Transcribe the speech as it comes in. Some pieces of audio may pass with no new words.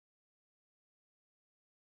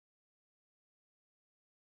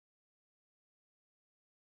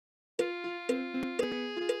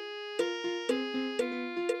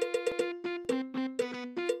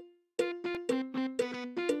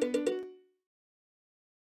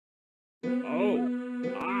Oh,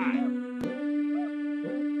 hi.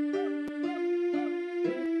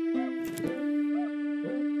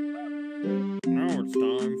 Now it's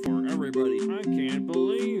time for everybody. I can't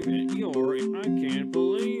believe it. I can't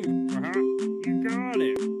believe it. You got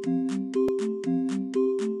it.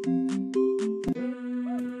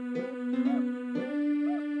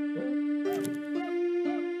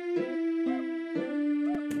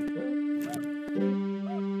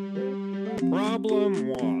 Problem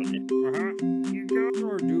one. You guys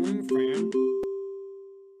are doing fan.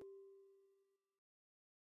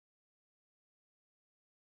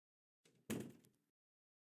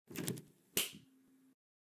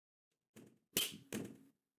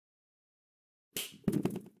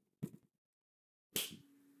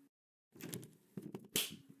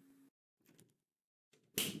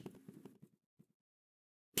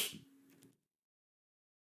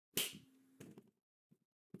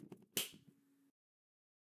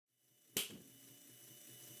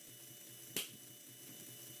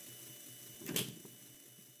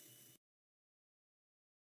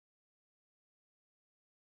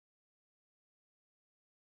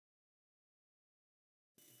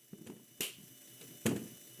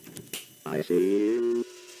 I see you.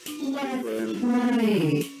 Let's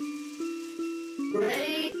play.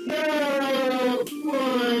 Ready, go!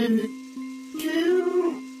 1,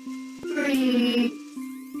 2, 3,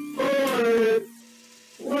 4.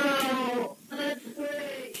 Wow, let's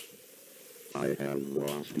play. I have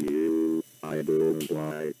lost you. I don't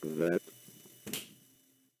like that.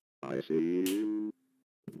 I see you.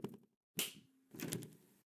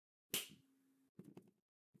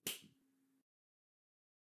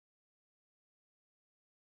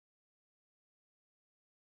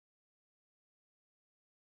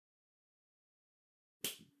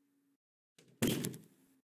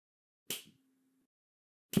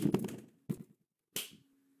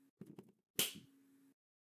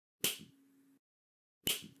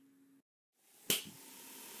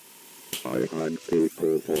 I hunt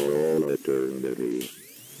people for all eternity.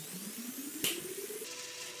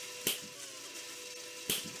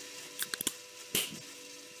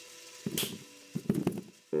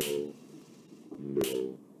 Oh,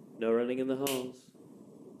 no. No running in the halls.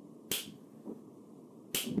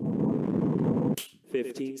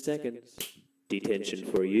 15 seconds. Detention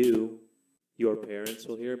for you. Your parents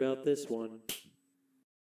will hear about this one.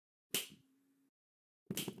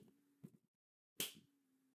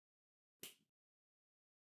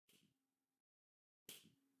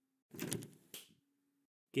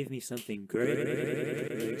 Give me something great.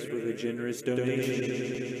 Thanks for the generous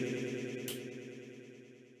donation.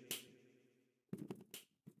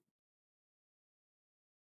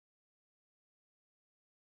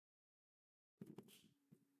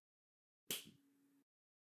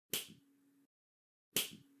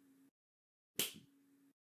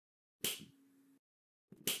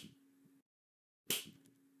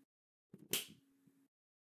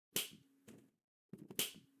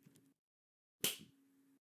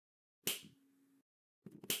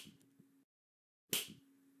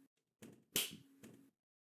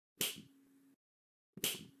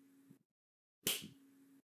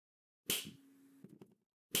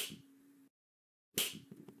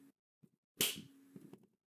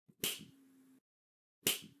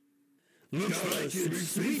 Looks like it's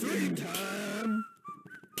sweeping time.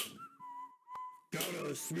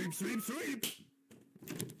 Gotta sweep, sweep, sweep.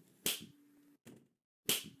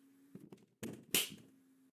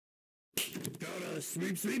 Gotta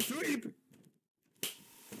sweep, sweep, sweep.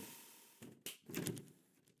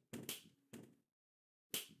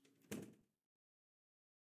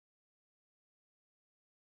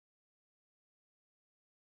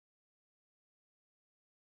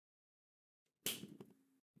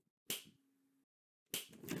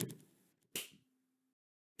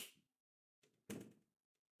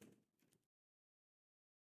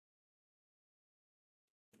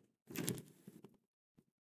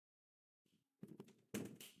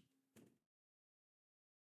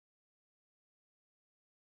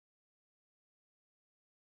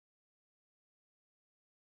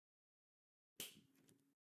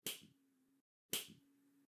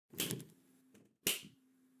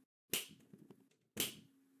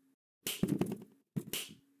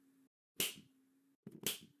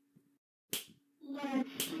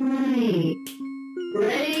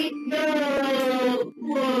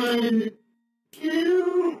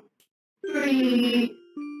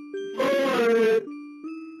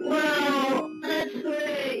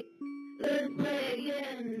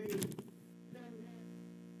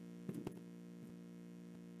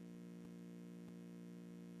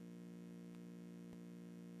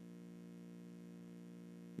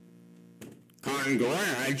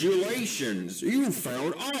 Congratulations! You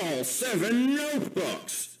found all 7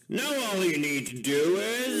 notebooks! Now all you need to do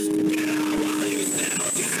is... Get out while you still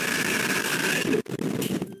can!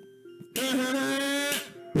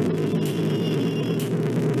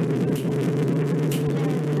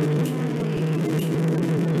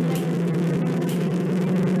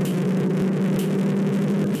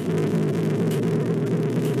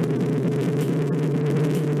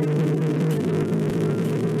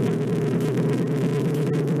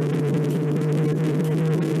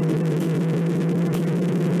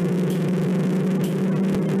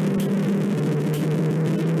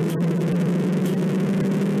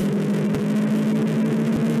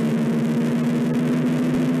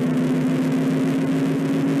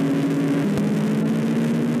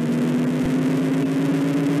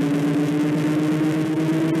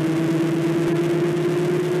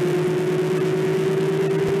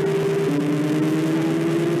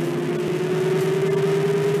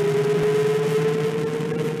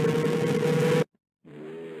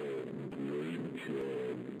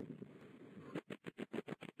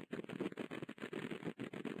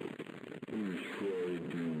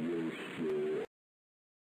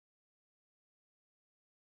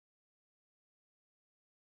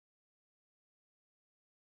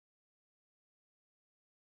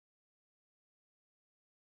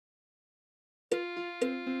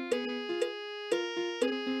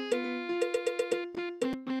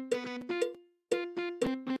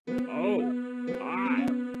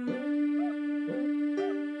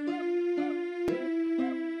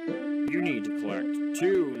 You need to collect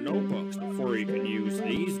 2 notebooks before you can use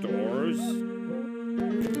these doors.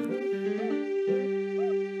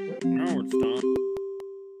 Now it's time.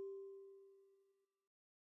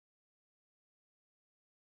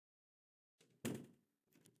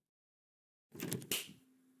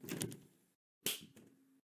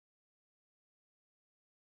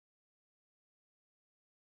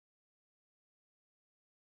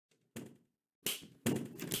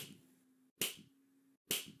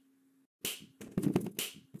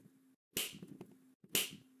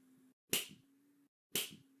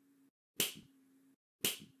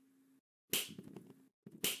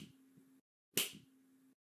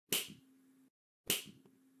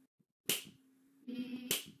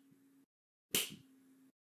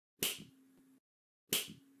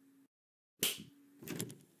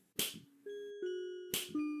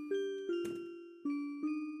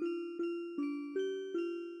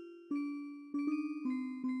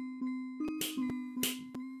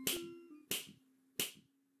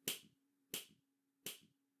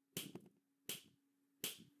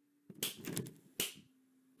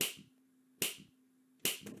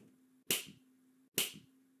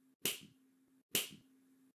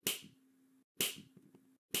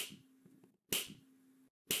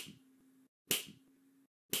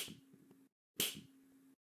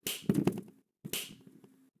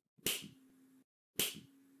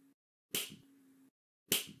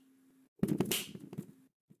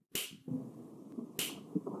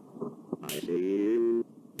 I see you,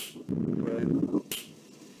 friend.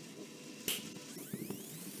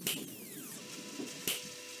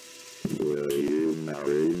 Will you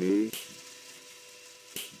marry me?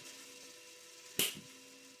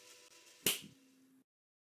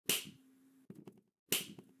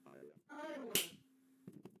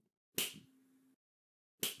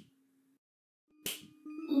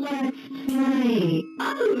 Let's play.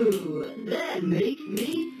 Oh, that makes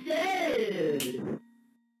me sad.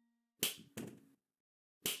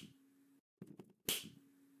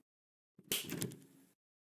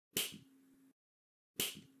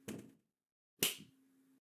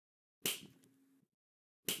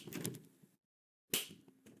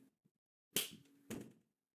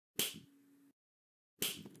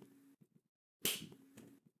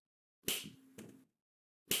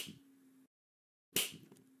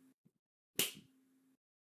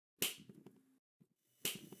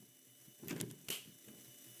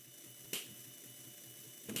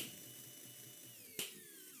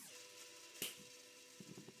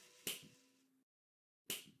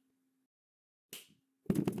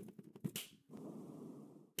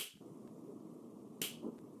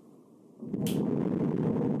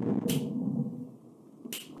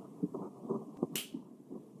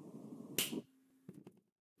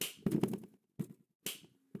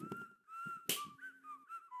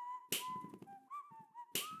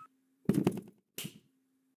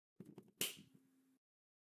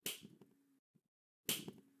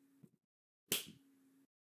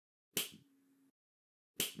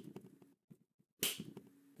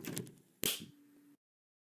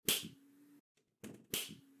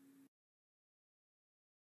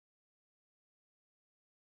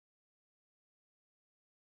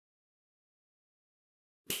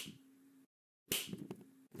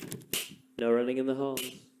 No running in the halls.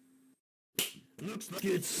 Looks like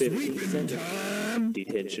it's 15 sweeping seconds. time.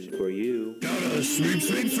 Detention for you. Gotta sweep,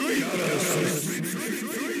 sweep, sweep. Gotta sweep, sweep,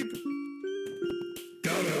 sweep, sweep.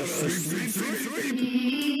 Gotta sweep, sweep, sweep,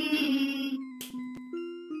 sweep.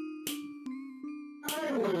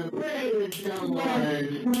 I wanna play with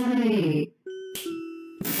someone. Play.